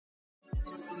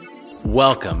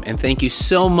Welcome, and thank you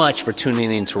so much for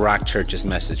tuning in to Rock Church's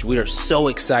message. We are so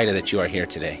excited that you are here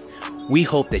today. We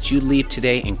hope that you leave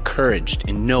today encouraged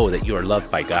and know that you are loved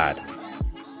by God.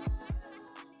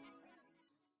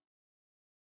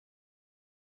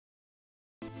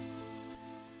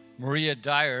 Maria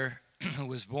Dyer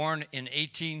was born in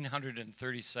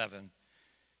 1837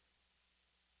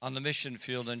 on the mission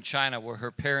field in China where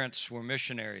her parents were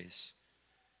missionaries.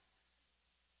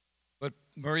 But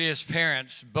Maria's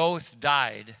parents both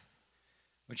died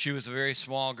when she was a very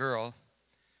small girl,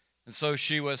 and so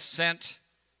she was sent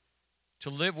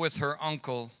to live with her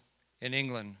uncle in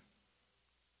England.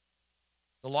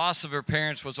 The loss of her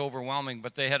parents was overwhelming,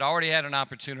 but they had already had an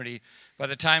opportunity by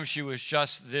the time she was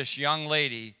just this young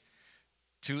lady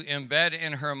to embed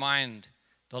in her mind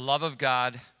the love of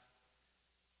God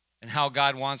and how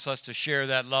God wants us to share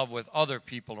that love with other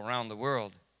people around the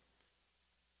world.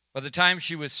 By the time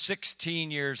she was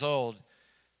 16 years old,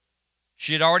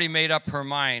 she had already made up her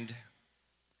mind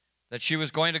that she was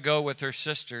going to go with her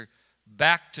sister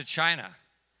back to China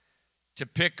to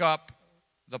pick up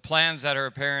the plans that her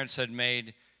parents had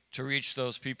made to reach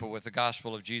those people with the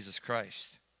gospel of Jesus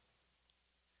Christ.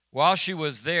 While she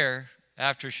was there,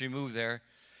 after she moved there,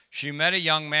 she met a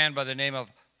young man by the name of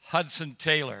Hudson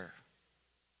Taylor.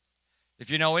 If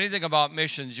you know anything about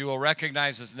missions, you will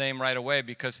recognize his name right away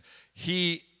because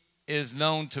he is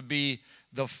known to be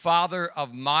the father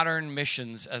of modern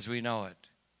missions as we know it.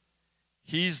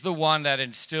 He's the one that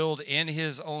instilled in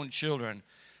his own children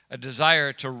a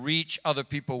desire to reach other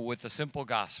people with the simple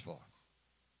gospel.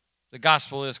 The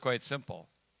gospel is quite simple.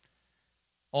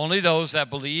 Only those that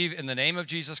believe in the name of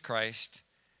Jesus Christ,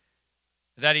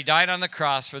 that he died on the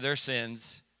cross for their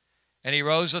sins, and he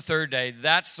rose the third day,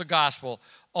 that's the gospel.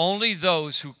 Only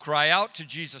those who cry out to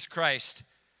Jesus Christ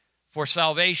for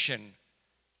salvation,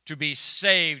 to be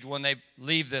saved when they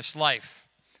leave this life,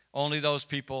 only those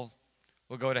people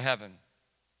will go to heaven.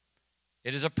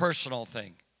 It is a personal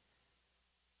thing.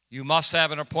 You must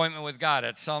have an appointment with God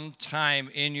at some time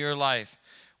in your life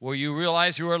where you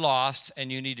realize you are lost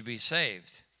and you need to be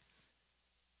saved.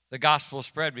 The gospel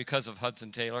spread because of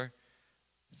Hudson Taylor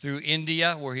through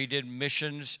India, where he did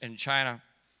missions in China.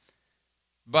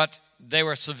 But they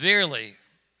were severely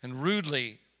and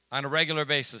rudely, on a regular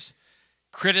basis,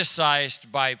 criticized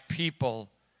by people,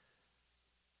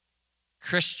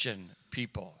 Christian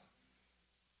people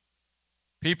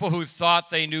who thought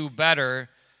they knew better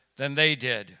than they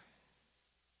did.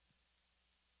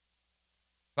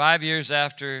 5 years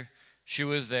after she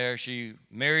was there, she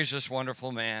marries this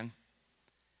wonderful man,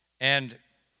 and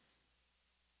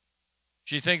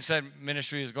she thinks that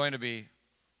ministry is going to be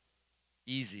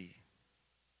easy.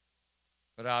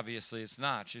 But obviously it's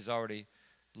not. She's already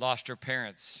lost her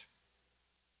parents.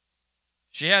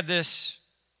 She had this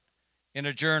in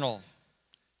a journal.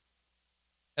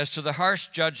 As to the harsh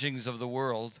judgings of the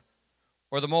world,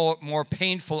 or the more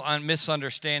painful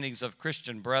misunderstandings of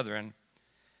Christian brethren,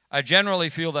 I generally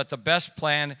feel that the best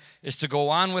plan is to go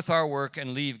on with our work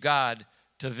and leave God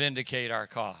to vindicate our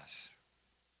cause.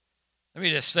 Let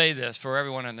me just say this for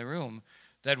everyone in the room,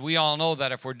 that we all know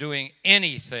that if we're doing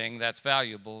anything that's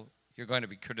valuable, you're going to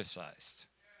be criticized.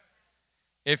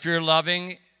 If you're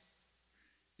loving,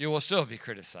 you will still be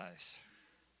criticized.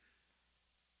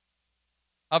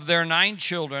 Of their 9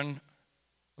 children,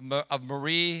 of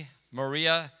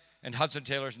Maria and Hudson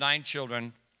Taylor's 9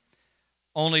 children,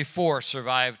 only 4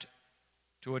 survived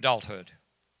to adulthood.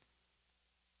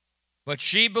 But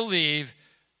she believed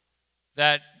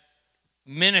that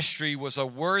ministry was a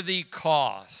worthy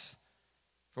cause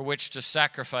for which to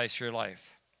sacrifice your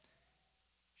life.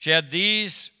 She had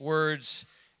these words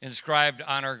inscribed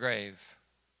on her grave: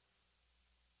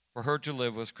 for her to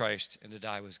live was Christ and to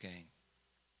die was gain.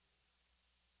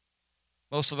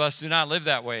 Most of us do not live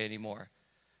that way anymore.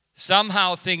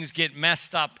 Somehow things get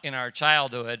messed up in our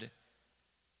childhood,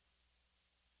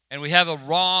 and we have a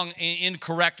wrong,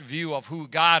 incorrect view of who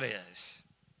God is.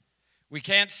 We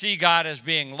can't see God as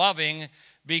being loving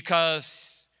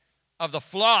because of the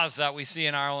flaws that we see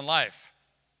in our own life,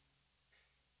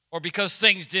 or because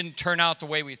things didn't turn out the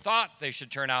way we thought they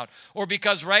should turn out, or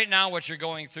because right now what you're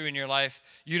going through in your life,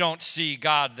 you don't see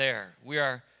God there. We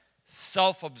are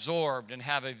self-absorbed and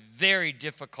have a very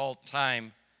difficult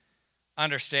time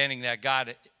understanding that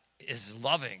God is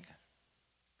loving.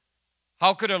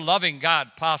 How could a loving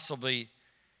God possibly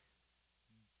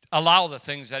allow the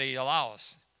things that he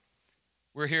allows?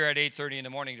 We're here at 8:30 in the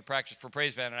morning to practice for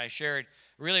Praise Band, and I shared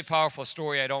a really powerful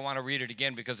story. I don't want to read it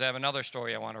again because I have another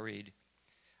story I want to read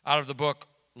out of the book,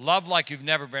 Love Like You've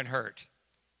Never Been Hurt.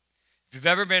 If you've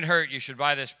ever been hurt, you should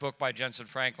buy this book by Jensen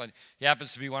Franklin. He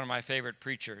happens to be one of my favorite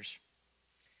preachers.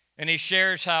 And he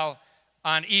shares how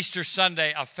on Easter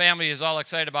Sunday, a family is all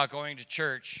excited about going to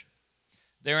church.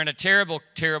 They're in a terrible,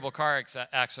 terrible car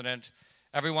accident.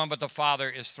 Everyone but the father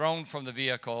is thrown from the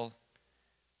vehicle.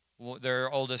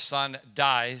 Their oldest son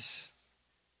dies.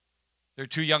 Their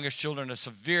two youngest children are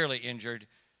severely injured.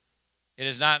 It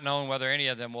is not known whether any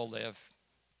of them will live.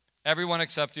 Everyone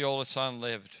except the oldest son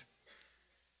lived.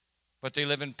 But they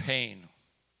live in pain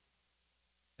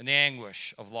and the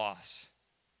anguish of loss.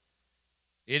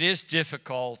 It is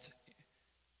difficult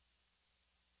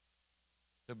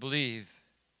to believe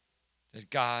that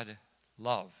God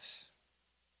loves.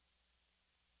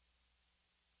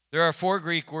 There are 4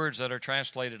 Greek words that are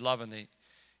translated love in the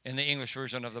English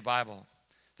version of the Bible.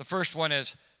 The first one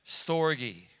is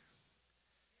storge.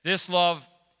 This love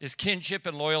is kinship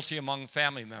and loyalty among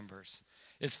family members.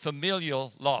 It's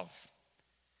familial love.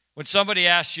 When somebody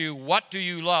asks you, what do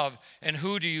you love and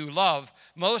who do you love,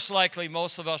 most likely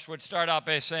most of us would start out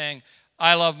by saying,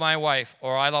 I love my wife,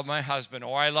 or I love my husband,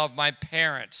 or I love my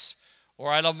parents,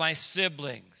 or I love my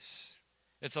siblings.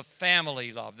 It's a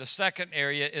family love. The second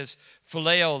area is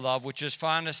phileo love, which is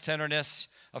fondness, tenderness,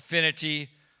 affinity,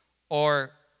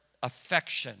 or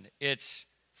affection. It's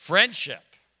friendship.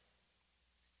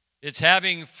 It's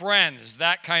having friends,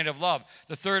 that kind of love.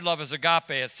 The third love is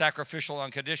agape. It's sacrificial,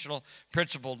 unconditional,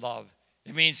 principled love.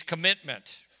 It means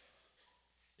commitment.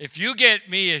 If you get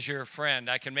me as your friend,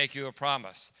 I can make you a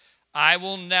promise. I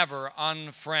will never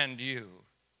unfriend you.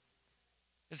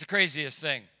 It's the craziest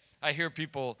thing. I hear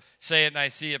people say it and I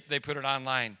see it, they put it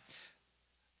online.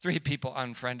 3 people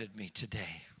unfriended me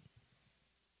today.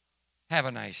 Have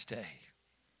a nice day.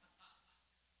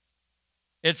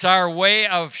 It's our way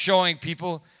of showing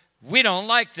people we don't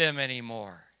like them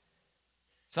anymore.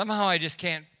 Somehow I just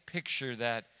can't picture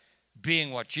that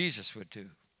being what Jesus would do.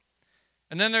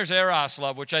 And then there's eros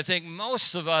love, which I think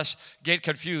most of us get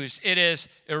confused. It is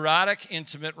erotic,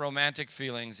 intimate, romantic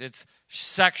feelings. It's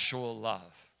sexual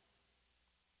love.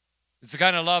 It's the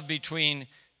kind of love between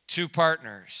 2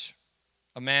 partners,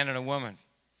 a man and a woman.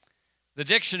 The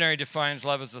dictionary defines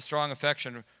love as a strong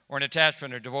affection or an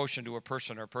attachment or devotion to a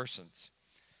person or persons.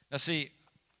 Now see,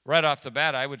 right off the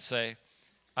bat, I would say,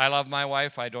 I love my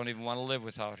wife. I don't even want to live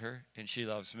without her, and she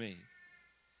loves me.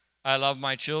 I love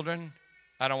my children.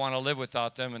 I don't want to live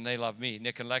without them, and they love me.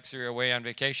 Nick and Lexi are away on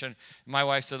vacation. My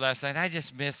wife said last night, I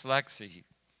just miss Lexi.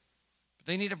 But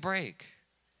they need a break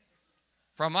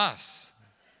from us.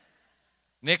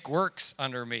 Nick works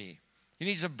under me. He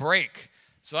needs a break.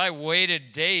 So I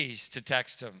waited days to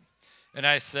text him. And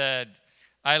I said,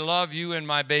 I love you and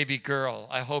my baby girl.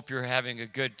 I hope you're having a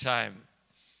good time.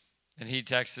 And he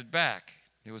texted back.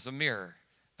 It was a mirror.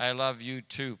 I love you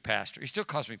too, Pastor. He still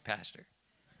calls me Pastor.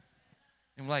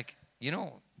 I'm like,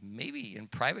 maybe in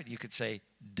private you could say,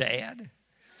 Dad.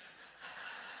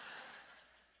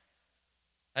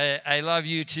 I love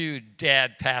you too,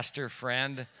 Dad, Pastor,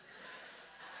 friend.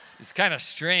 It's kind of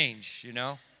strange,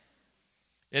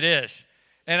 It is.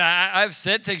 And I've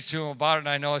said things to him about it, and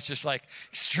I know it's just like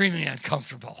extremely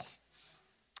uncomfortable.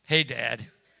 Hey, Dad.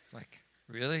 Like,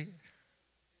 really?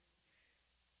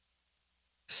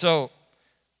 So,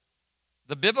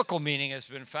 the biblical meaning has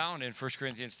been found in 1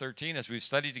 Corinthians 13 as we've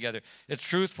studied together. It's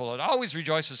truthful. It always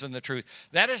rejoices in the truth.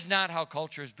 That is not how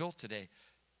culture is built today.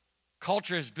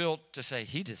 Culture is built to say,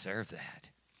 he deserved that.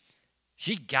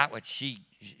 She got what she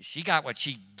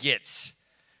gets,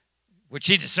 what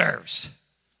she deserves.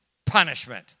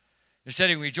 Punishment.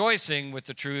 Instead of rejoicing with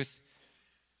the truth,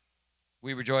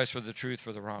 we rejoice with the truth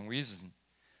for the wrong reason.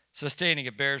 Sustaining,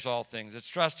 it bears all things. It's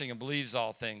trusting, it believes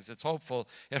all things. It's hopeful,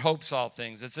 it hopes all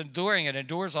things. It's enduring, it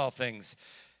endures all things.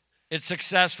 It's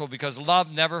successful because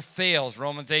love never fails.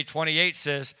 Romans 8:28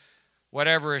 says,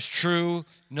 whatever is true,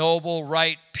 noble,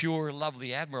 right, pure,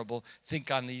 lovely, admirable,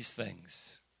 think on these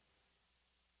things.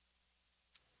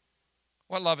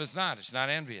 What love is not? It's not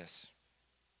envious.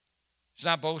 It's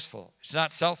not boastful. It's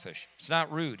not selfish. It's not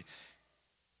rude.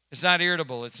 It's not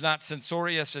irritable. It's not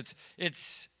censorious.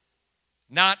 It's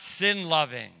not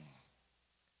sin-loving.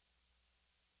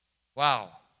 Wow.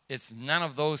 It's none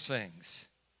of those things.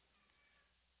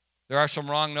 There are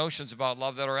some wrong notions about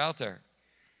love that are out there.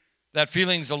 That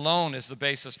feelings alone is the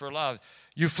basis for love.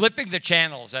 You flipping the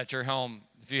channels at your home,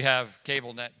 if you have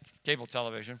cable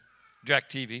television,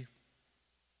 DirecTV.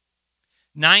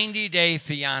 90 Day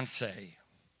Fiancé.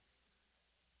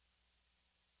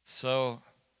 So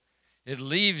it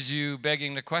leaves you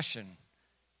begging the question,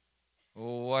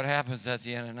 well, what happens at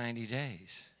the end of 90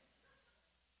 days?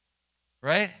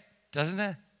 Right? Doesn't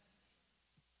it?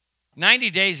 90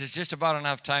 days is just about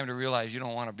enough time to realize you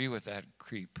don't want to be with that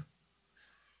creep.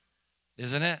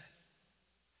 Isn't it?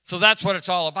 So that's what it's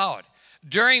all about.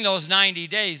 During those 90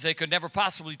 days, they could never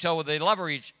possibly tell whether they love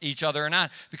each other or not,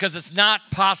 because it's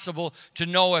not possible to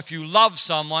know if you love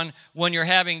someone when you're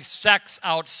having sex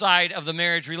outside of the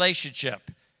marriage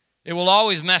relationship. It will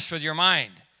always mess with your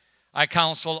mind. I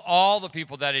counsel all the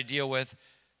people that I deal with,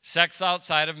 sex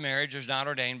outside of marriage is not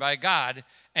ordained by God,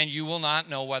 and you will not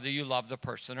know whether you love the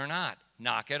person or not.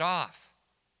 Knock it off.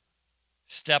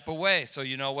 Step away so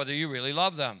you know whether you really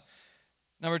love them.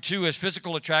 Number 2 is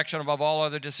physical attraction above all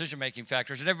other decision-making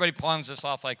factors. And everybody pawns this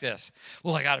off like this.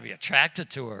 Well, I got to be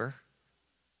attracted to her.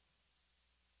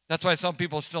 That's why some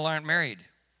people still aren't married.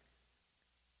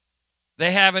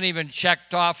 They haven't even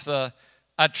checked off the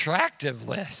attractive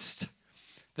list.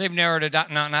 They've narrowed it down.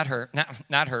 No, not her.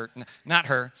 Not her. Not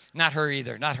her. Not her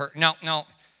either. Not her. No.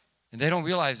 And they don't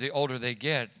realize the older they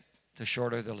get, the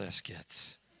shorter the list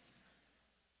gets.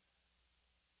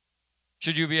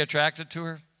 Should you be attracted to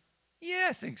her? Yeah,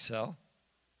 I think so.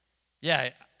 Yeah,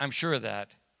 I'm sure of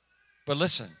that. But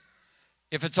listen,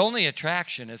 if it's only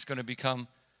attraction, it's going to become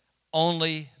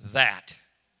only that.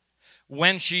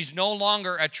 When she's no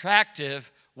longer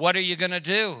attractive, what are you going to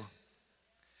do?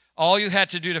 All you had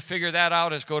to do to figure that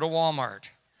out is go to Walmart.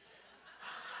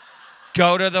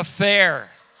 Go to the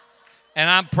fair. And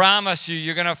I promise you,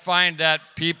 you're going to find that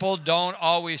people don't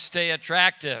always stay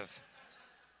attractive.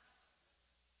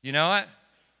 You know what?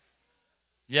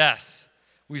 Yes.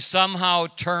 We somehow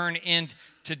turn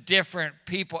into different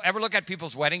people. Ever look at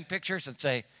people's wedding pictures and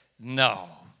say, no.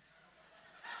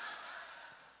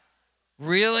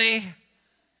 Really?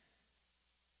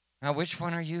 Now, which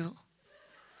one are you?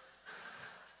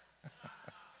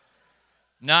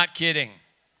 Not kidding.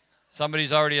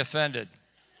 Somebody's already offended.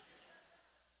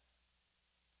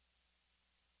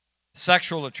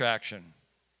 Sexual attraction.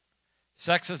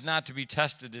 Sex is not to be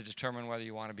tested to determine whether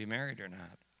you want to be married or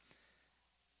not.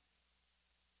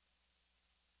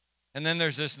 And then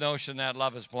there's this notion that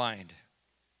love is blind,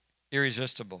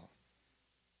 irresistible.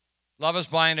 Love is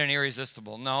blind and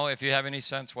irresistible. No, if you have any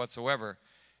sense whatsoever,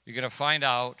 you're going to find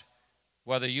out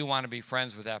whether you want to be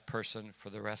friends with that person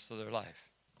for the rest of their life.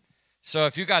 So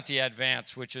if you got the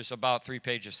Advance, which is about 3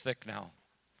 pages thick now,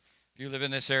 if you live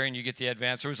in this area and you get the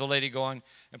Advance, there was a lady going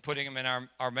and putting them in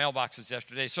our mailboxes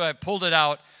yesterday. So I pulled it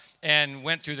out and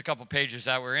went through the couple pages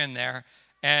that were in there.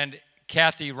 And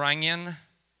Kathy Runyon,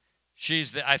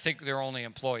 I think their only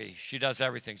employee. She does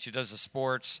everything. She does the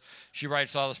sports. She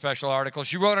writes all the special articles.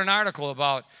 She wrote an article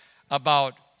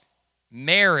about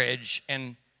marriage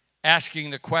and asking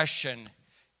the question,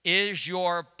 is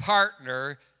your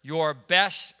partner your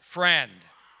best friend?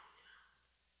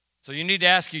 So you need to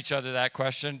ask each other that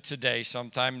question today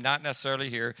sometime, not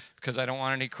necessarily here, because I don't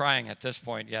want any crying at this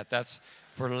point yet. That's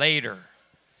for later.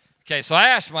 Okay, so I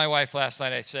asked my wife last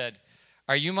night, I said,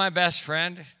 are you my best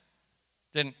friend?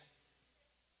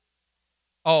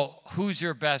 Who's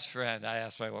your best friend? I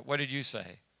asked my wife. What did you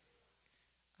say?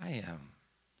 I am.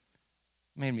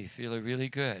 Made me feel really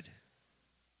good.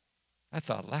 I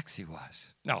thought Lexi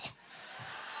was. No.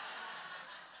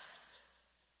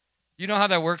 You know how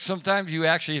that works sometimes?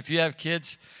 If you have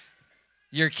kids,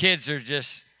 your kids are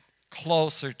just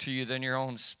closer to you than your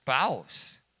own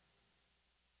spouse.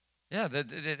 Yeah,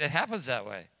 it happens that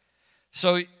way.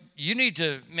 So you need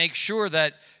to make sure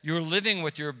that you're living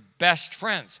with your best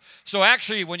friends. So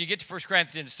actually, when you get to 1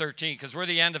 Corinthians 13, because we're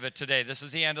the end of it today, this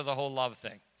is the end of the whole love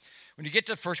thing. When you get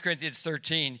to 1 Corinthians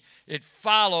 13, it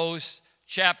follows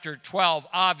chapter 12,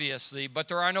 obviously, but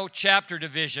there are no chapter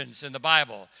divisions in the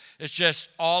Bible. It's just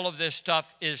all of this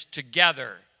stuff is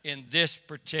together in this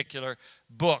particular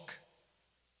book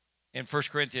in 1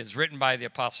 Corinthians, written by the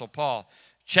Apostle Paul.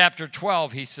 Chapter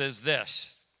 12, he says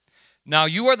this, now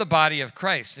you are the body of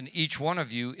Christ, and each one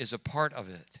of you is a part of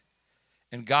it.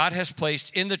 And God has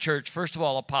placed in the church, first of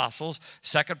all, apostles,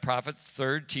 second prophets,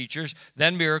 third teachers,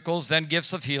 then miracles, then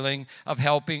gifts of healing, of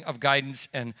helping, of guidance,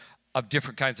 and of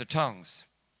different kinds of tongues.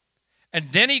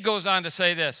 And then he goes on to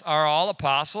say this, are all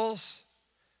apostles?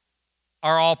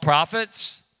 Are all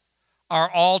prophets? Are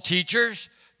all teachers?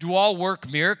 Do all work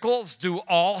miracles? Do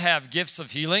all have gifts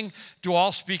of healing? Do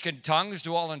all speak in tongues?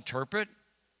 Do all interpret?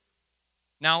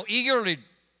 Now eagerly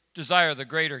desire the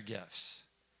greater gifts,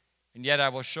 and yet I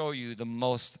will show you the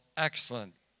most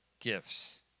excellent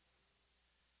gifts.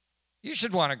 You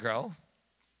should want to grow.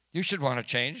 You should want to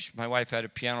change. My wife had a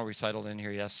piano recital in here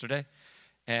yesterday,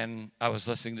 and I was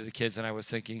listening to the kids, and I was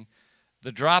thinking,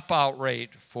 the dropout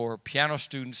rate for piano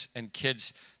students and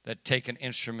kids that take an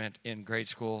instrument in grade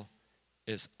school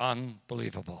is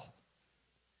unbelievable.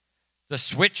 The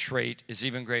switch rate is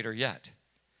even greater yet.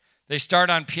 They start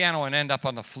on piano and end up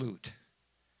on the flute.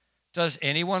 Does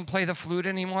anyone play the flute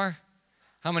anymore?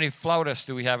 How many flautists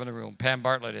do we have in the room? Pam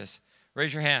Bartlett is.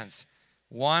 Raise your hands.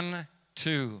 1,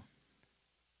 2.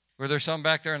 Were there some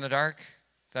back there in the dark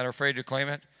that are afraid to claim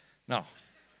it? No.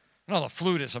 No, the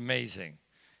flute is amazing.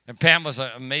 And Pam was an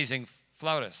amazing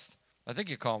flautist. I think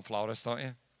you call them flautists, don't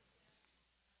you?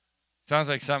 Sounds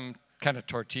like some kind of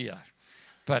tortilla.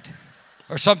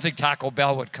 Or something Taco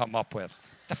Bell would come up with.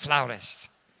 The flautist.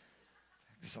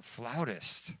 It's a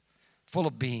flautist. Full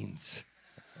of beans.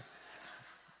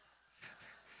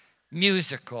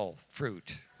 Musical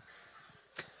fruit.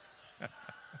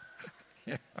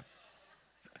 Yeah.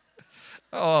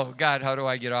 Oh, God, how do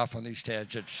I get off on these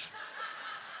tangents?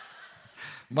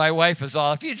 My wife is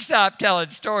all, if you'd stop telling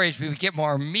stories, we would get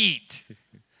more meat.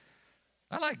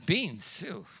 I like beans,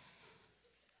 too.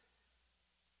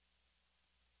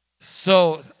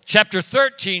 So chapter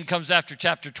 13 comes after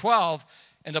chapter 12,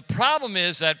 and the problem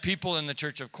is that people in the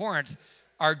church of Corinth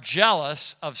are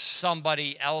jealous of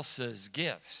somebody else's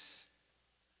gifts.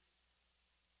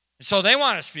 So they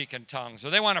want to speak in tongues,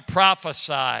 or they want to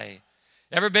prophesy.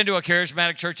 Ever been to a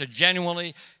charismatic church, a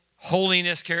genuinely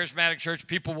holiness charismatic church?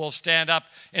 People will stand up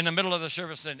in the middle of the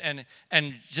service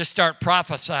and just start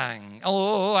prophesying.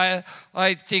 Oh,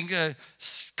 I think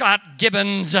Scott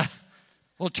Gibbons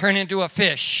will turn into a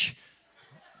fish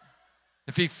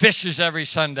if he fishes every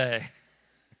Sunday.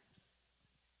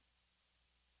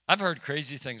 I've heard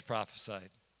crazy things prophesied.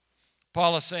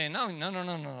 Paul is saying,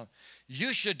 no.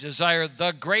 You should desire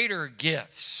the greater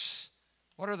gifts.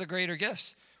 What are the greater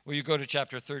gifts? Well, you go to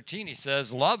chapter 13, he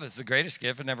says, love is the greatest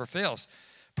gift and never fails.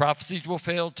 Prophecies will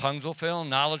fail, tongues will fail,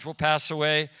 knowledge will pass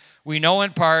away. We know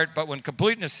in part, but when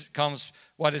completeness comes,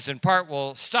 what is in part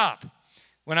will stop.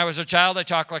 When I was a child, I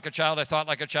talked like a child, I thought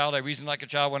like a child, I reasoned like a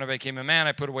child. When I became a man,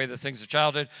 I put away the things of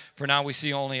childhood. For now we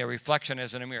see only a reflection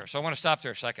as in a mirror. So I want to stop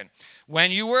there a second.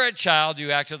 When you were a child,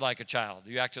 you acted like a child.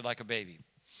 You acted like a baby.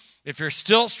 If you're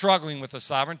still struggling with the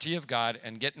sovereignty of God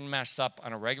and getting messed up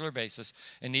on a regular basis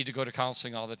and need to go to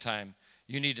counseling all the time,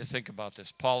 you need to think about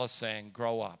this. Paul is saying,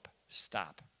 grow up,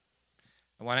 stop.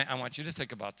 I want you to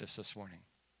think about this morning.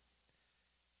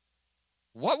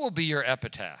 What will be your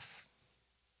epitaph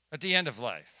at the end of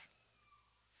life?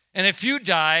 And if you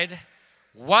died,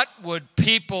 what would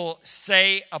people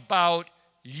say about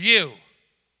you?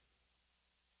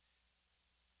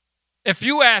 If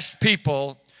you asked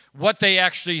people what they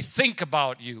actually think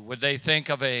about you, would they think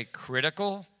of a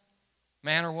critical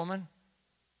man or woman?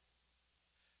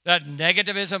 That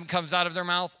negativism comes out of their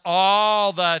mouth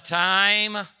all the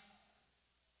time.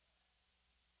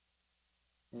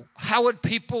 How would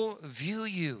people view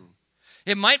you?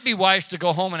 It might be wise to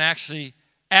go home and actually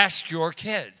ask your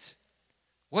kids,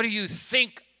 what do you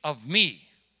think of me?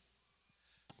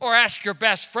 Or ask your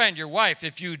best friend, your wife,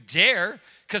 if you dare,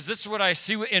 because this is what I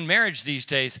see in marriage these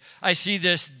days. I see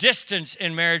this distance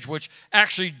in marriage which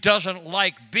actually doesn't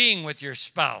like being with your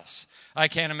spouse. I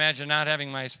can't imagine not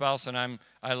having my spouse, and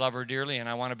I love her dearly, and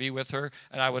I want to be with her,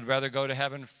 and I would rather go to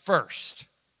heaven first.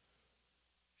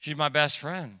 She's my best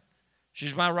friend.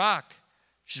 She's my rock.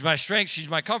 She's my strength. She's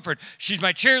my comfort. She's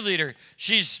my cheerleader.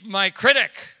 She's my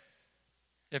critic,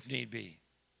 if need be.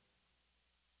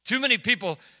 Too many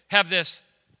people have this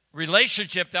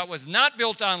relationship that was not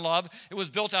built on love. It was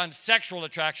built on sexual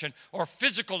attraction or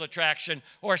physical attraction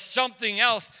or something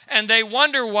else, and they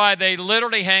wonder why they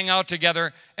literally hang out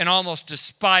together and almost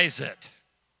despise it.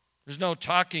 There's no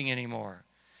talking anymore.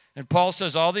 And Paul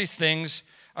says all these things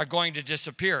are going to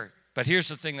disappear. But here's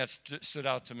the thing that stood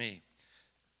out to me.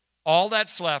 All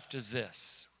that's left is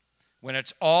this. When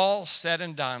it's all said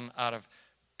and done out of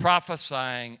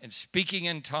prophesying and speaking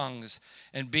in tongues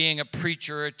and being a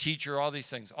preacher, a teacher, all these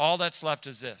things, all that's left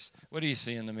is this. What do you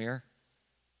see in the mirror?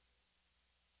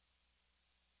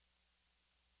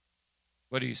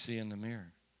 What do you see in the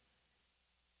mirror?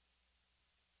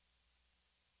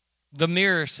 The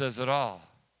mirror says it all.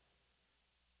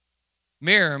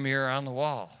 Mirror, mirror on the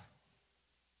wall.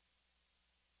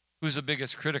 Who's the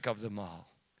biggest critic of them all?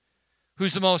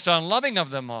 Who's the most unloving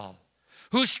of them all?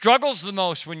 Who struggles the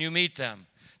most when you meet them?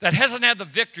 That hasn't had the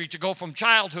victory to go from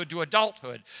childhood to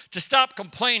adulthood, to stop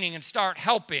complaining and start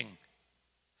helping,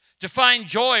 to find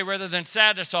joy rather than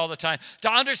sadness all the time,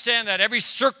 to understand that every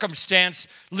circumstance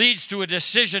leads to a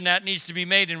decision that needs to be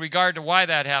made in regard to why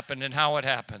that happened and how it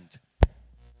happened.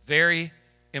 Very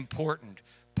important.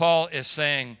 Paul is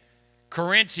saying,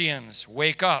 Corinthians,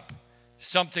 wake up.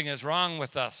 Something is wrong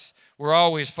with us. We're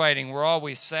always fighting. We're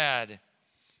always sad.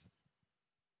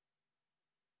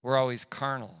 We're always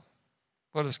carnal.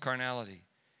 What is carnality?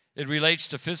 It relates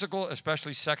to physical,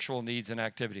 especially sexual needs and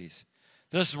activities.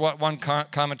 This is what one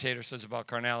commentator says about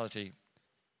carnality.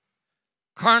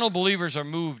 Carnal believers are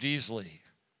moved easily.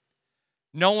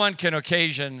 No one can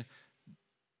occasion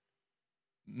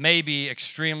maybe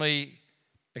extremely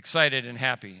excited and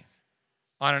happy.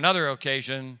 On another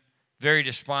occasion, very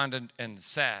despondent and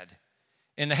sad.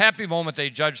 In the happy moment, they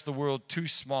judge the world too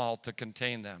small to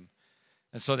contain them.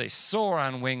 And so they soar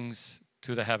on wings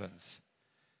to the heavens.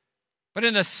 But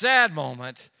in the sad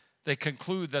moment, they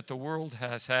conclude that the world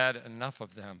has had enough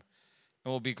of them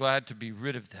and will be glad to be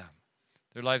rid of them.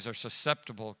 Their lives are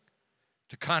susceptible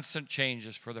to constant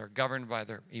changes, for they're governed by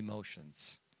their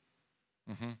emotions.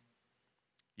 Mm-hmm.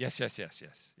 Yes.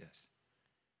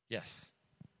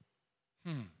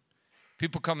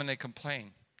 People come and they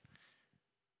complain.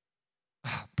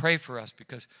 Pray for us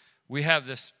because we have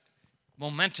this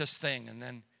momentous thing, and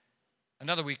then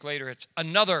another week later it's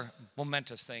another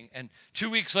momentous thing, and 2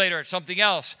 weeks later it's something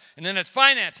else, and then it's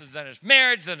finances, then it's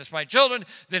marriage, then it's my children,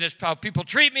 then it's how people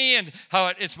treat me, and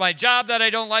how it's my job that I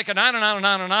don't like, and on and on and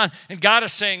on and on. And God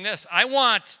is saying this: I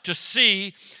want to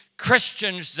see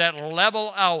Christians that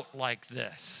level out like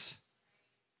this,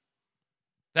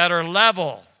 that are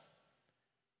level.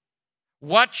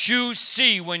 What you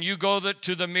see when you go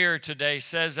to the mirror today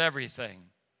says everything.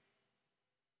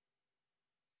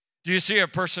 Do you see a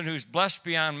person who's blessed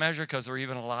beyond measure because they're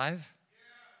even alive?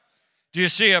 Do you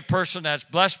see a person that's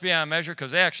blessed beyond measure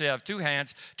because they actually have 2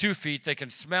 hands, 2 feet, they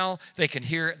can smell, they can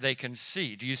hear, they can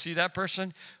see? Do you see that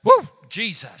person? Woo!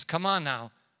 Jesus, come on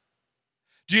now.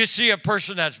 Do you see a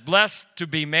person that's blessed to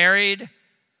be married?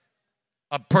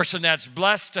 A person that's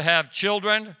blessed to have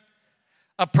children?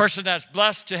 A person that's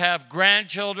blessed to have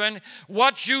grandchildren?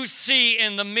 What you see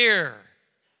in the mirror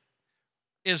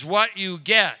is what you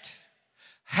get.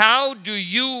 How do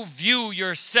you view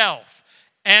yourself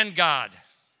and God?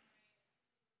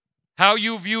 How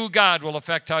you view God will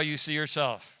affect how you see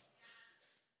yourself.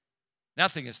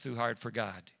 Nothing is too hard for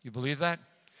God. You believe that?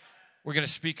 We're going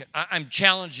to speak it. I'm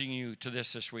challenging you to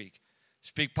this week.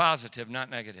 Speak positive, not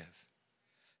negative.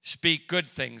 Speak good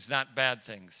things, not bad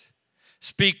things.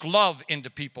 Speak love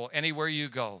into people anywhere you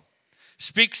go.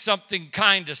 Speak something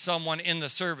kind to someone in the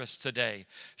service today.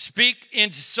 Speak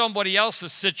into somebody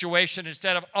else's situation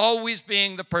instead of always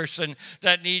being the person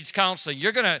that needs counseling.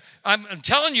 I'm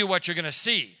telling you what you're going to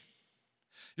see.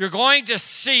 You're going to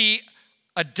see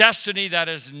a destiny that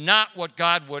is not what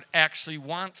God would actually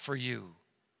want for you.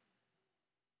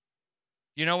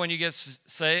 You know, when you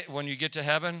get to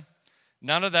heaven,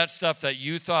 none of that stuff that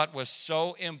you thought was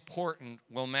so important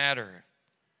will matter.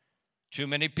 Too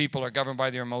many people are governed by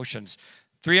their emotions.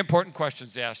 3 important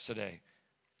questions to ask today.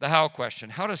 The how question: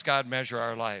 how does God measure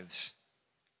our lives?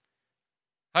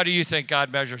 How do you think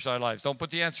God measures our lives? Don't put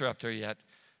the answer up there yet.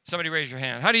 Somebody raise your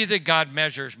hand. How do you think God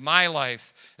measures my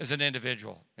life as an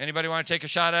individual? Anybody want to take a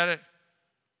shot at it?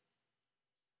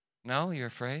 No? You're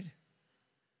afraid?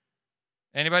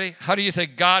 Anybody? How do you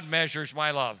think God measures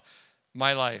my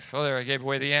life? Oh, there, I gave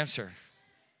away the answer.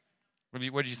 What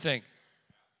do you think?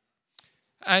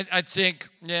 I think,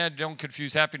 don't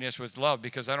confuse happiness with love,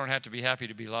 because I don't have to be happy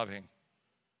to be loving.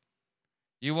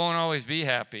 You won't always be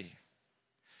happy.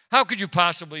 How could you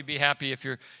possibly be happy if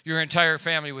your entire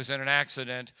family was in an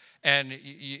accident and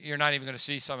you're not even going to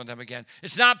see some of them again?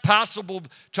 It's not possible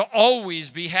to always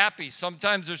be happy.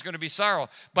 Sometimes there's going to be sorrow,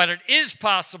 but it is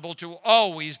possible to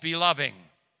always be loving.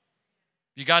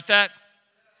 You got that?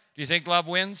 Do you think love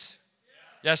wins?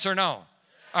 Yes or no?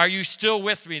 Are you still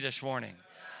with me this morning?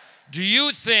 Do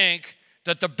you think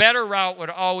that the better route would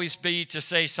always be to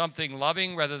say something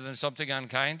loving rather than something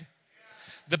unkind?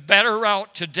 The better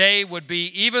route today would be,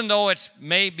 even though it's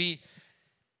maybe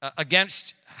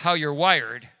against how you're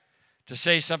wired, to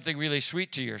say something really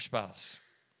sweet to your spouse.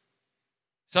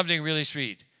 Something really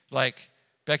sweet. Like,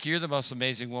 Becky, you're the most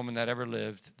amazing woman that ever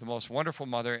lived, the most wonderful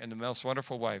mother and the most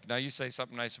wonderful wife. Now you say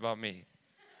something nice about me.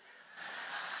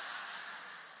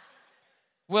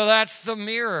 Well, that's the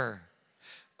mirror.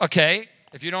 Okay,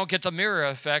 if you don't get the mirror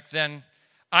effect, then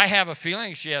I have a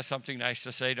feeling she has something nice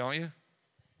to say, don't you?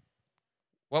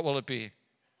 What will it be?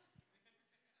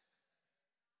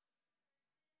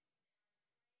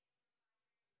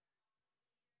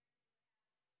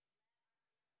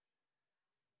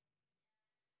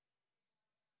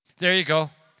 There you go.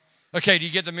 Okay, do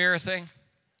you get the mirror thing?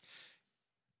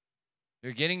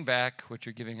 You're getting back what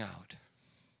you're giving out.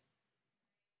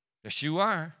 Yes, you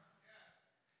are.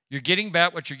 You're getting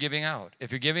back what you're giving out.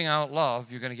 If you're giving out love,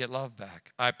 you're going to get love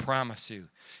back. I promise you.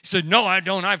 He said, no, I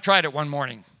don't. I've tried it one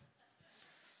morning.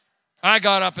 I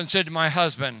got up and said to my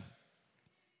husband,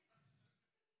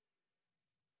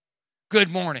 good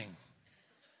morning.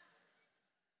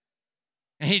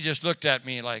 And he just looked at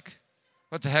me like,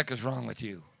 what the heck is wrong with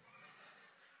you?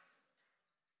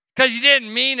 Because you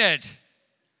didn't mean it.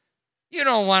 You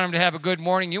don't want him to have a good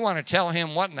morning. You want to tell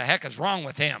him what in the heck is wrong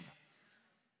with him.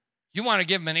 You want to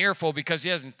give him an earful because he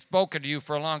hasn't spoken to you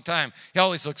for a long time. He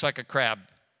always looks like a crab.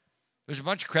 There's a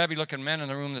bunch of crabby-looking men in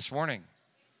the room this morning.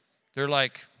 They're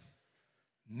like,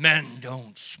 men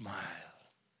don't smile.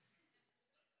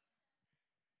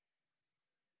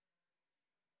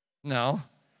 No.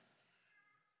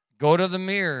 Go to the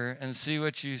mirror and see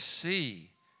what you see.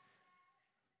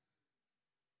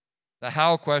 The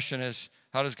how question is,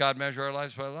 how does God measure our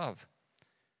lives? By love.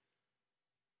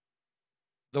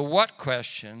 The what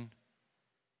question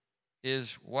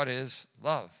is, what is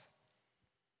love?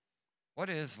 What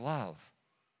is love?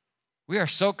 We are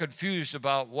so confused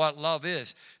about what love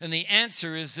is. And the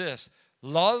answer is this: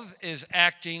 love is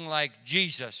acting like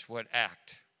Jesus would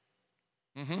act.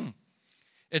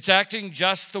 It's acting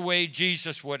just the way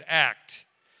Jesus would act.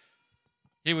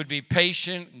 He would be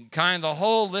patient and kind, the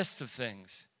whole list of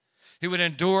things. He would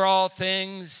endure all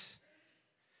things.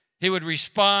 He would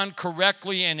respond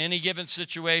correctly in any given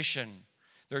situation.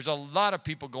 There's a lot of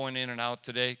people going in and out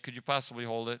today. Could you possibly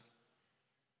hold it?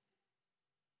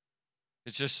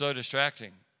 It's just so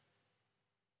distracting.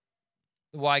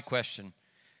 The why question.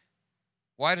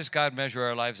 Why does God measure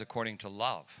our lives according to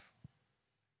love?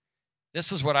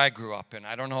 This is what I grew up in.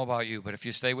 I don't know about you, but if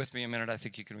you stay with me a minute, I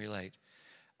think you can relate.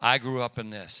 I grew up in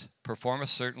this. Perform a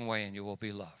certain way and you will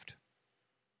be loved.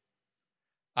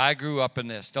 I grew up in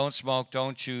this. Don't smoke,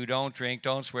 don't chew, don't drink,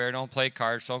 don't swear, don't play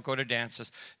cards, don't go to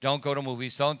dances, don't go to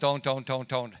movies, don't.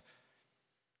 Well,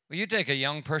 you take a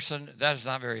young person, that is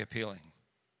not very appealing.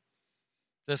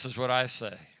 This is what I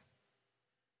say.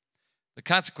 The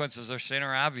consequences of sin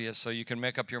are obvious, so you can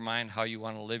make up your mind how you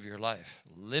want to live your life.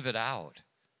 Live it out.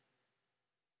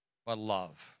 But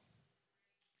love.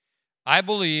 I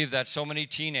believe that so many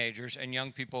teenagers and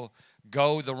young people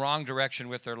go the wrong direction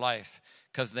with their life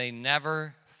because they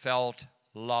never felt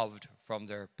loved from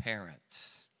their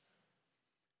parents.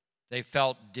 They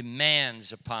felt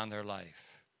demands upon their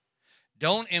life.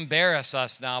 Don't embarrass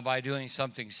us now by doing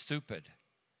something stupid.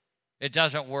 It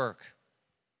doesn't work.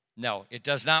 No, it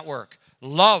does not work.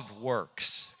 Love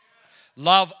works.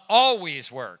 Love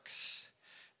always works.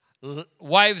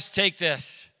 Wives, take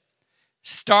this.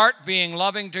 Start being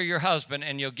loving to your husband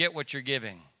and you'll get what you're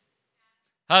giving.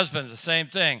 Husbands, the same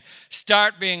thing.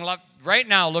 Start being loved. Right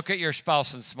now, look at your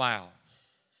spouse and smile.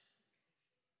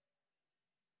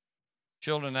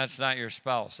 Children, that's not your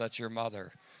spouse. That's your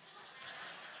mother.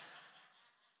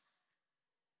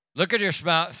 Look at your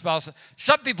spouse.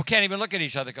 Some people can't even look at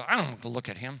each other and go, I don't want to look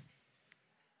at him.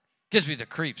 Gives me the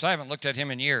creeps. I haven't looked at him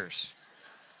in years.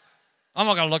 I'm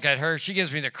not going to look at her. She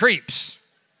gives me the creeps.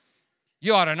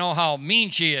 You ought to know how mean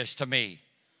she is to me.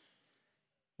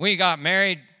 We got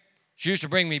married. She used to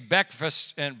bring me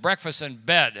breakfast in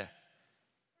bed.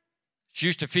 She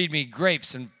used to feed me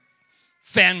grapes and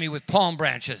fan me with palm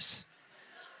branches.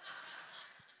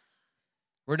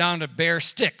 We're down to bare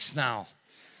sticks now.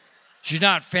 She's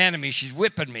not fanning me, she's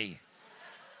whipping me.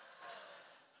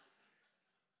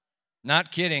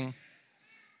 Not kidding.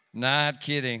 Not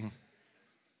kidding.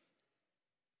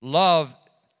 Love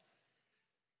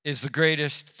is the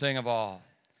greatest thing of all.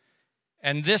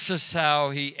 And this is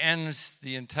how he ends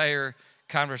the entire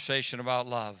conversation about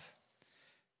love.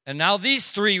 And now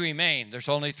these three remain. There's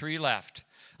only three left.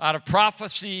 Out of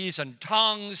prophecies and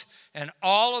tongues and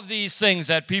all of these things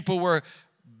that people were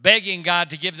begging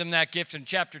God to give them that gift in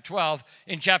chapter 12,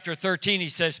 in chapter 13 he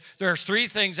says there's three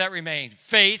things that remain: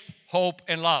 faith, hope,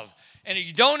 and love. And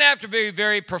you don't have to be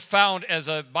very profound as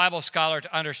a Bible scholar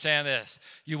to understand this.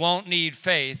 You won't need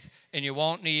faith and you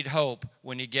won't need hope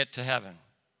when you get to heaven.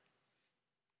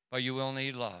 But you will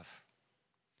need love.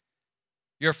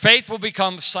 Your faith will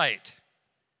become sight.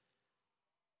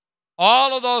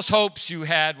 All of those hopes you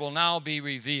had will now be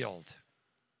revealed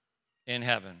in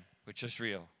heaven, which is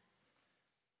real.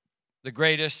 The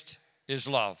greatest is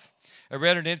love. I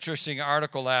read an interesting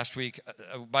article last week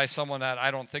by someone that I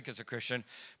don't think is a Christian,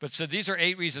 but said these are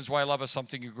 8 reasons why love is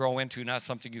something you grow into, not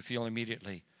something you feel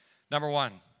immediately. Number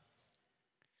 1,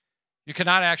 you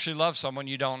cannot actually love someone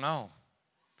you don't know.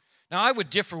 Now, I would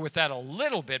differ with that a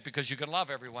little bit because you can love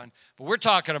everyone, but we're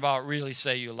talking about really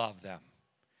say you love them.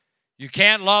 You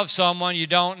can't love someone you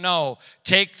don't know.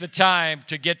 Take the time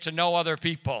to get to know other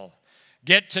people.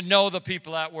 Get to know the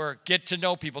people at work. Get to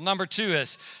know people. Number 2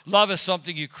 is love is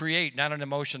something you create, not an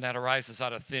emotion that arises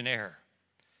out of thin air.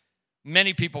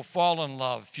 Many people fall in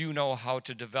love. Few know how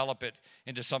to develop it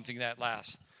into something that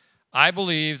lasts. I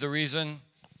believe the reason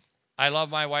I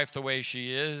love my wife the way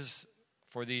she is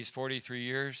for these 43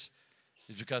 years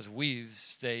is because we've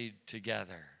stayed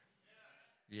together.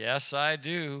 Yes, I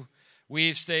do.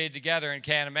 We've stayed together and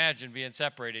can't imagine being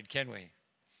separated, can we?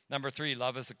 Number 3,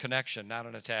 love is a connection, not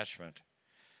an attachment.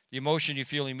 The emotion you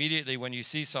feel immediately when you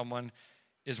see someone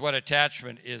is what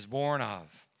attachment is born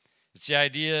of. It's the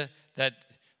idea that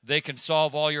they can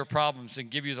solve all your problems and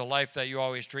give you the life that you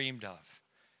always dreamed of.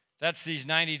 That's these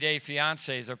 90-day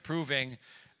fiancés are proving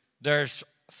there's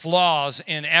flaws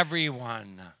in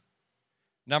everyone.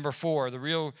 Number 4, the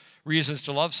real reasons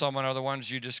to love someone are the ones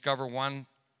you discover one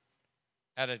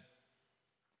at a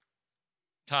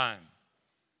time.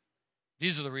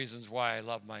 These are the reasons why I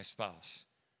love my spouse.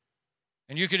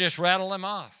 And you could just rattle them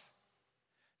off.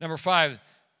 Number 5,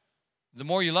 the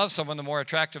more you love someone, the more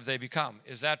attractive they become.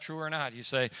 Is that true or not? You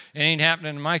say, it ain't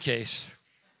happening in my case.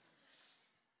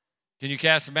 Can you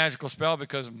cast a magical spell?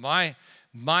 Because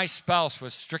my spouse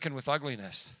was stricken with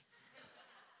ugliness.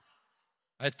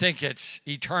 I think it's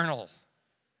eternal.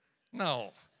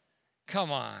 No.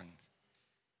 Come on.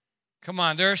 Come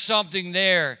on. There's something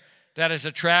there that is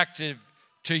attractive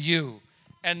to you.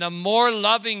 And the more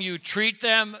loving you treat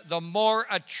them, the more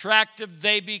attractive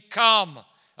they become.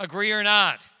 Agree or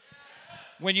not?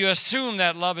 When you assume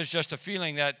that love is just a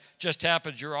feeling that just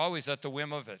happens, you're always at the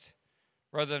whim of it,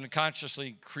 rather than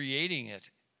consciously creating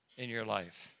it in your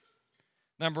life.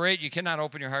 Number 8, you cannot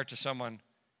open your heart to someone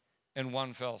in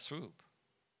one fell swoop.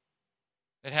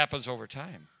 It happens over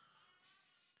time.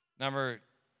 Number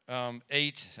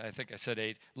 8, I think I said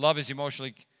 8, love is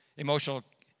emotional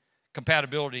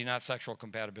compatibility, not sexual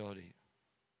compatibility.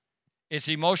 It's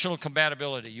emotional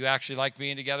compatibility. You actually like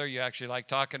being together. You actually like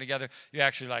talking together. You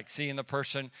actually like seeing the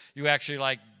person. You actually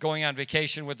like going on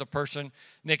vacation with the person.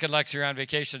 Nick and Lexi are on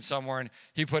vacation somewhere, and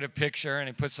he put a picture, and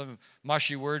he put some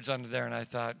mushy words under there, and I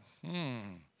thought,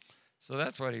 so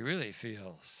that's what he really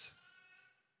feels.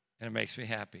 And it makes me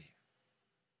happy.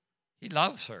 He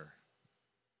loves her.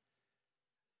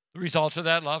 The result of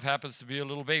that love happens to be a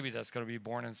little baby that's going to be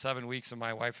born in 7 weeks, and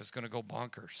my wife is going to go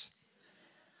bonkers.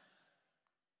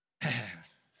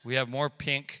 We have more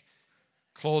pink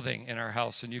clothing in our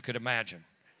house than you could imagine.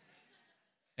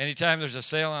 Anytime there's a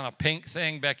sale on a pink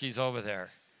thing, Becky's over there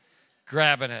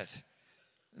grabbing it.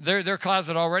 Their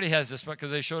closet already has this, because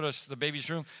they showed us the baby's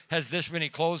room, has this many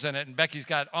clothes in it, and Becky's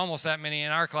got almost that many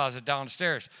in our closet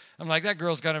downstairs. I'm like, that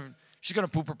girl's she's going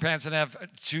to poop her pants and have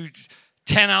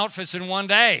 10 outfits in one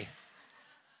day.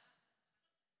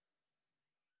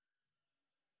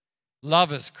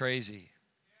 Love is crazy.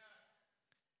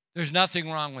 There's nothing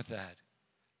wrong with that.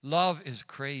 Love is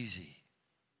crazy.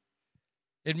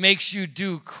 It makes you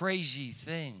do crazy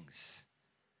things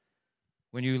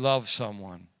when you love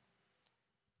someone.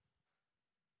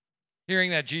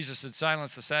 Hearing that Jesus had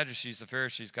silenced the Sadducees, the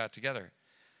Pharisees got together.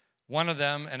 One of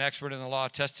them, an expert in the law,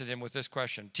 tested him with this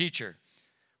question: Teacher,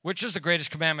 which is the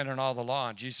greatest commandment in all the law?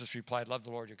 And Jesus replied, love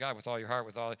the Lord your God with all your heart,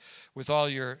 with all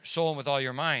your soul, and with all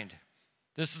your mind.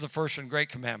 This is the first and great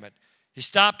commandment. He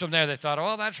stopped them there. They thought,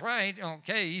 oh, that's right.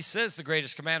 Okay, he says the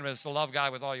greatest commandment is to love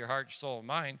God with all your heart, your soul, and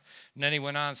mind. And then he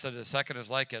went on and said, the second is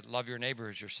like it, love your neighbor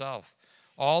as yourself.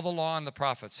 All the law and the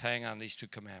prophets hang on these 2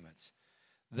 commandments.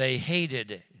 They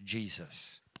hated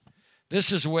Jesus.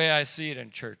 This is the way I see it in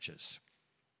churches.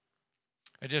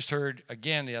 I just heard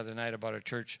again the other night about a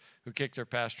church who kicked their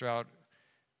pastor out,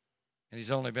 and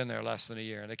he's only been there less than a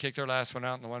year. And they kicked their last one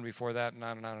out and the one before that, and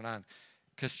on and on and on.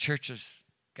 Because churches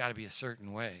got to be a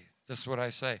certain way. This is what I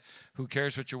say. Who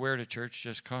cares what you wear to church?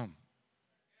 Just come.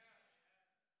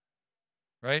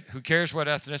 Right? Who cares what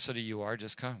ethnicity you are?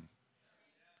 Just come.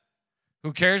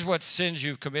 Who cares what sins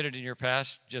you've committed in your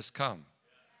past? Just come.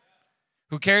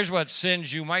 Who cares what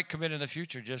sins you might commit in the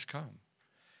future? Just come.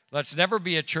 Let's never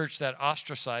be a church that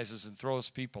ostracizes and throws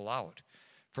people out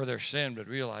for their sin, but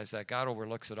realize that God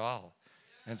overlooks it all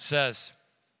and says,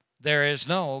 there is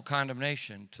no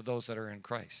condemnation to those that are in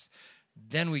Christ.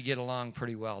 Then we get along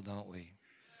pretty well, don't we?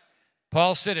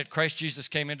 Paul said it, Christ Jesus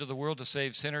came into the world to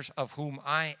save sinners, of whom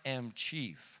I am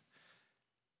chief.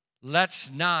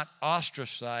 Let's not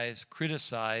ostracize,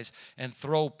 criticize, and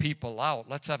throw people out.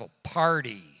 Let's have a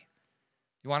party.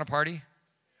 You want a party?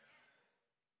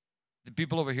 The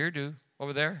people over here do.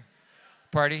 Over there?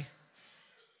 Party?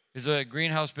 Is the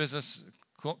greenhouse business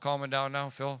calming down now,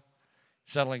 Phil?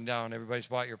 Settling down. Everybody's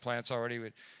bought your plants already.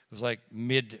 It was like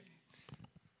mid-summer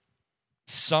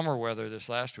weather this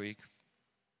last week.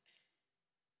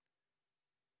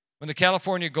 When the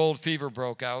California gold fever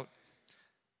broke out,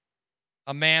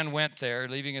 a man went there,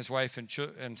 leaving his wife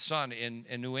and son in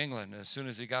New England. As soon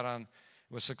as he got on,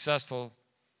 was successful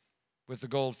with the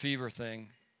gold fever thing,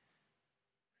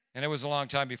 and it was a long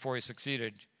time before he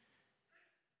succeeded,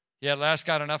 he at last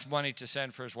got enough money to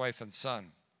send for his wife and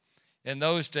son. In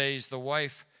those days, the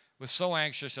wife was so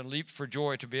anxious and leaped for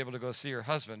joy to be able to go see her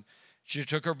husband. She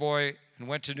took her boy and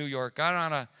went to New York, got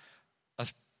on a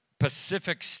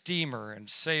Pacific steamer and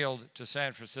sailed to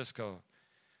San Francisco.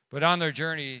 But on their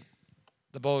journey,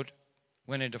 the boat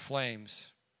went into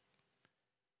flames.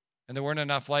 And there weren't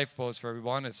enough lifeboats for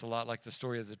everyone. It's a lot like the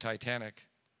story of the Titanic.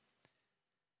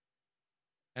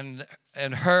 And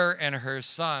her and her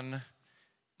son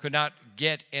could not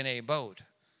get in a boat.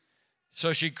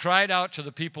 So she cried out to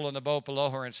the people in the boat below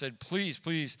her and said, "Please,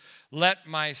 please, let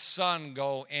my son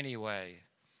go anyway."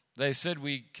 They said,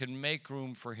 "We can make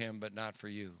room for him, but not for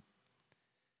you."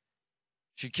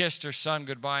 She kissed her son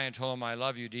goodbye and told him, "I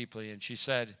love you deeply." And she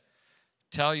said,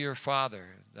 "Tell your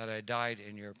father that I died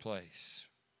in your place."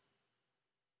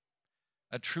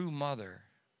 A true mother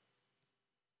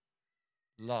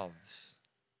loves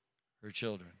her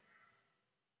children,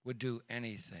 would do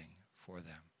anything for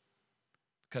them,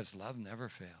 because love never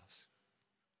fails.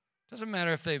 Doesn't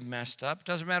matter if they've messed up,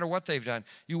 doesn't matter what they've done,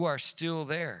 you are still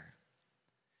there.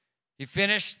 He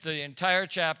finished the entire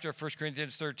chapter of 1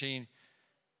 Corinthians 13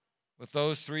 with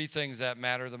those three things that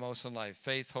matter the most in life: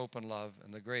 faith, hope, and love,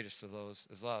 and the greatest of those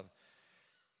is love.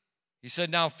 He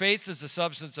said, "Now faith is the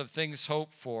substance of things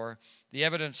hoped for, the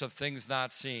evidence of things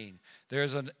not seen."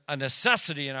 There's a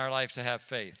necessity in our life to have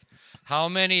faith. How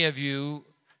many of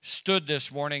you stood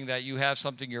this morning that you have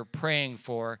something you're praying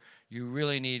for, you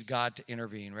really need God to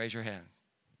intervene? Raise your hand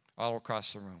all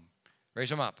across the room. Raise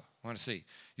them up. I want to see.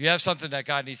 You have something that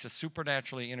God needs to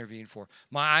supernaturally intervene for.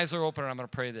 My eyes are open and I'm going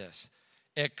to pray this.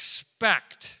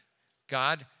 Expect,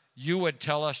 God, you would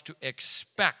tell us to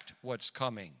expect what's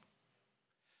coming.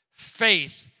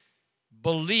 Faith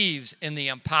believes in the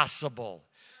impossible.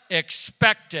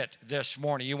 Expect it this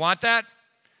morning. You want that?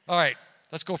 All right,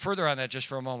 let's go further on that just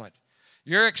for a moment.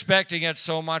 You're expecting it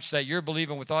so much that you're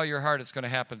believing with all your heart it's going to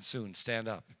happen soon. Stand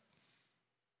up.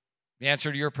 The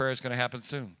answer to your prayer is going to happen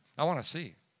soon. I want to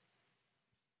see.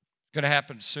 It's going to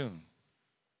happen soon.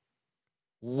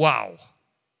 Wow.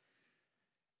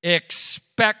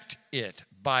 Expect it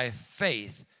by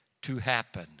faith to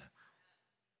happen.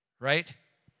 Right?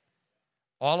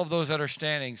 All of those that are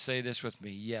standing, say this with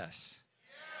me. Yes.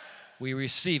 We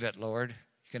receive it, Lord.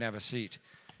 You can have a seat.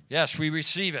 Yes, we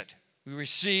receive it. We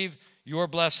receive your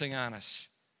blessing on us.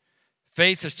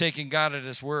 Faith is taking God at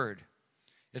his word.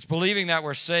 It's believing that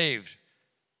we're saved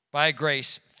by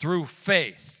grace through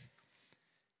faith.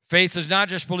 Faith is not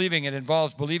just believing, it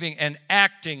involves believing and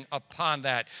acting upon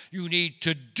that. You need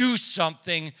to do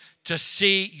something to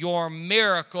see your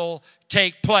miracle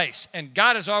take place. And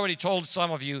God has already told some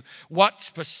of you what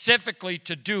specifically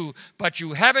to do, but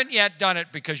you haven't yet done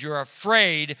it because you're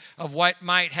afraid of what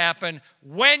might happen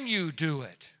when you do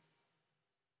it.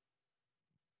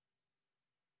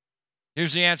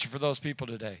 Here's the answer for those people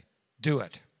today. Do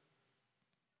it.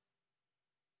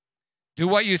 Do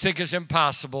what you think is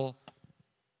impossible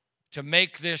to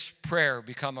make this prayer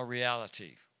become a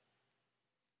reality.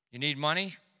 You need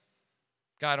money?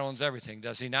 God owns everything,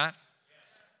 does he not?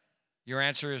 Your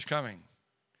answer is coming.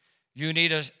 You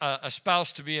need a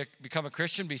spouse to become a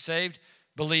Christian, be saved?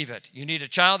 Believe it. You need a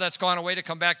child that's gone away to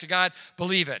come back to God?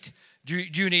 Believe it. Do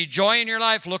you need joy in your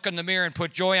life? Look in the mirror and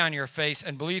put joy on your face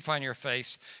and belief on your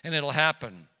face, and it'll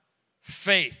happen.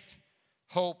 Faith,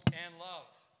 hope, and love.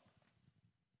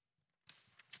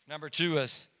 Number 2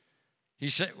 is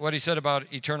what he said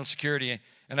about eternal security.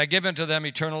 "And I give unto them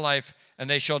eternal life, and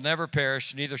they shall never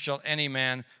perish, neither shall any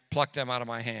man pluck them out of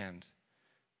my hand."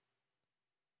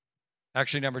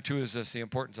 Actually, number 2 is this, the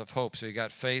importance of hope. So you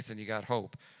got faith and you got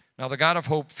hope. "Now the God of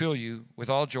hope fill you with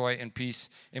all joy and peace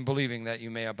in believing, that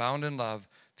you may abound in love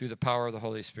through the power of the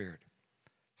Holy Spirit."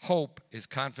 Hope is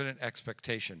confident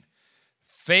expectation.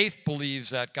 Faith believes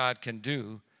that God can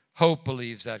do. Hope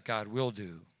believes that God will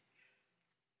do.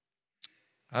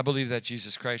 I believe that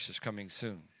Jesus Christ is coming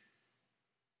soon.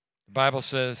 The Bible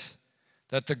says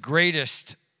that the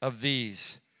greatest of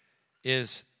these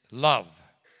is love.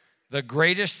 The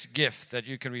greatest gift that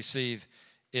you can receive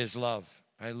is love.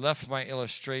 I left my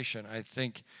illustration, I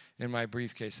think, in my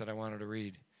briefcase that I wanted to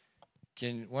read.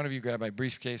 Can one of you grab my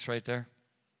briefcase right there?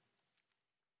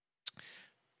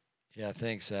 Yeah,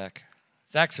 thanks, Zach.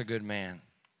 Zach's a good man.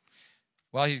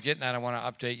 While he's getting that, I want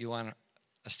to update you on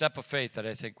a step of faith that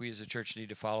I think we as a church need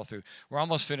to follow through. We're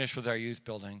almost finished with our youth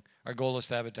building. Our goal is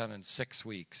to have it done in 6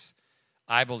 weeks.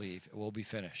 I believe it will be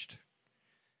finished.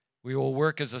 We will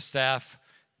work as a staff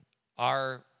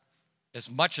as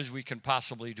much as we can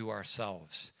possibly do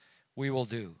ourselves. We will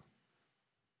do.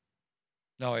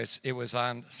 No, it was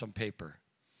on some paper.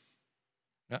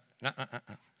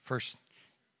 First,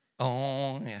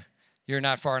 oh, yeah. You're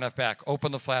not far enough back.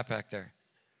 Open the flap back there.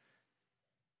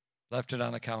 Left it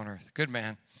on the counter. Good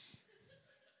man.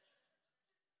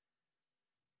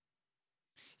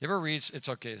 You ever read, it's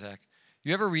okay, Zach.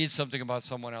 You ever read something about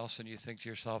someone else and you think to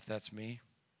yourself, that's me?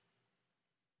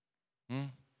 You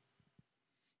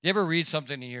ever read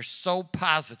something and you're so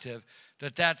positive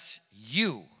that that's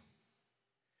you?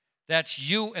 That's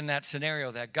you in that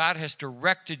scenario, that God has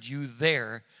directed you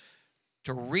there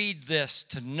to read this,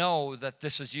 to know that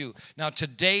this is you. Now,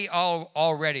 today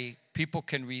already, people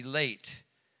can relate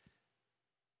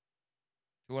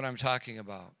to what I'm talking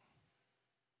about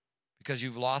because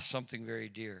you've lost something very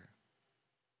dear.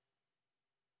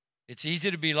 It's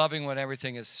easy to be loving when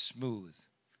everything is smooth,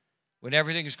 when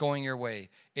everything is going your way.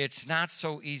 It's not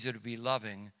so easy to be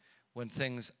loving when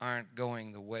things aren't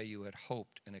going the way you had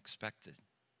hoped and expected.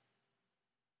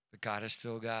 But God is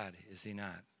still God, is he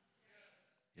not?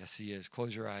 Yes, he is.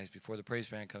 Close your eyes before the praise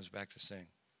band comes back to sing.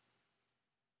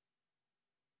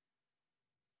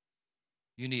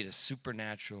 You need a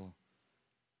supernatural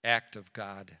act of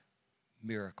God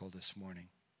miracle this morning.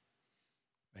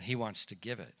 And he wants to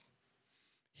give it.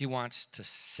 He wants to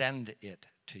send it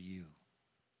to you.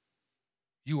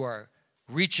 You are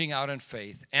reaching out in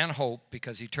faith and hope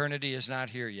because eternity is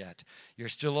not here yet. You're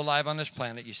still alive on this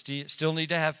planet. You still need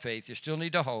to have faith. You still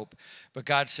need to hope. But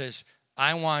God says,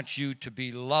 I want you to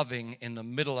be loving in the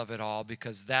middle of it all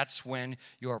because that's when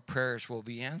your prayers will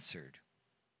be answered.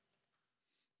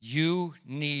 You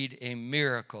need a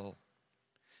miracle.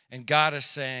 And God is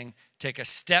saying, take a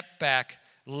step back,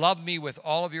 love me with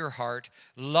all of your heart,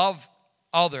 love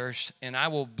others, and I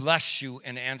will bless you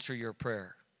and answer your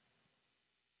prayer.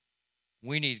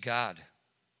 We need God.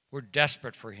 We're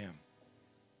desperate for him.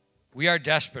 We are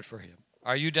desperate for him.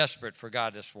 Are you desperate for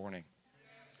God this morning?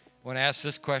 I want to ask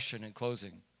this question in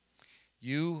closing.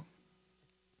 You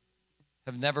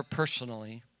have never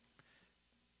personally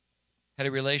had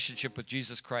a relationship with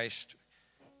Jesus Christ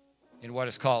in what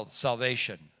is called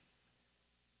salvation.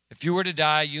 If you were to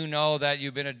die, you know that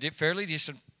you've been a fairly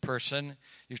decent person.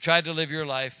 You've tried to live your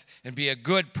life and be a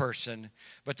good person.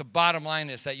 But the bottom line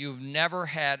is that you've never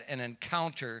had an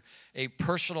encounter, a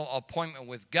personal appointment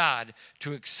with God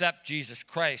to accept Jesus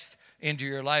Christ into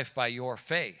your life by your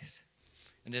faith.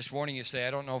 And this morning you say,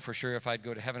 I don't know for sure if I'd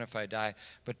go to heaven if I die,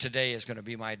 but today is going to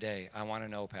be my day. I want to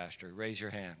know, Pastor. Raise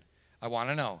your hand. I want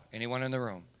to know. Anyone in the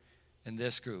room, in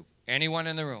this group, anyone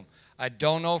in the room. I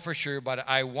don't know for sure, but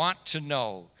I want to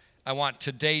know. I want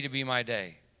today to be my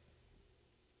day.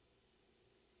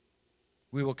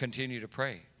 We will continue to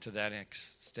pray to that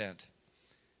extent.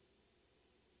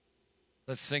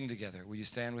 Let's sing together. Will you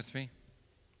stand with me?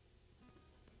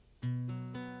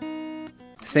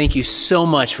 Thank you so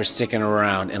much for sticking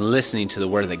around and listening to the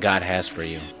word that God has for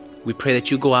you. We pray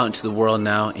that you go out into the world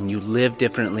now and you live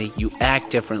differently, you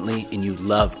act differently, and you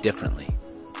love differently.